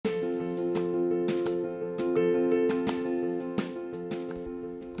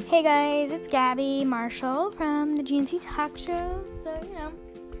Hey guys, it's Gabby Marshall from the GNC Talk Show. So,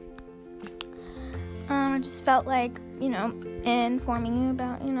 I just felt like, informing you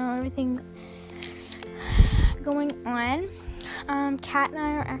about, everything going on. Kat and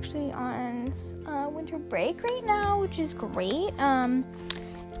I are actually on winter break right now, which is great.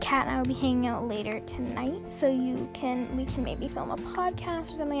 Kat and I will be hanging out later tonight, so we can maybe film a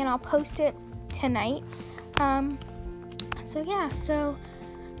podcast or something, and I'll post it tonight.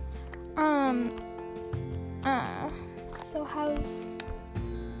 So how's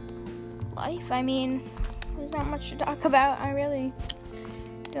life? I mean, there's not much to talk about. I really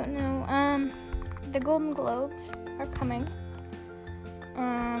don't know. The Golden Globes are coming.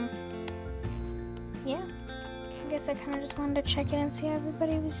 Yeah. I guess I kind of just wanted to check in and see how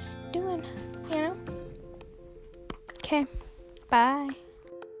everybody was doing, Okay. Bye.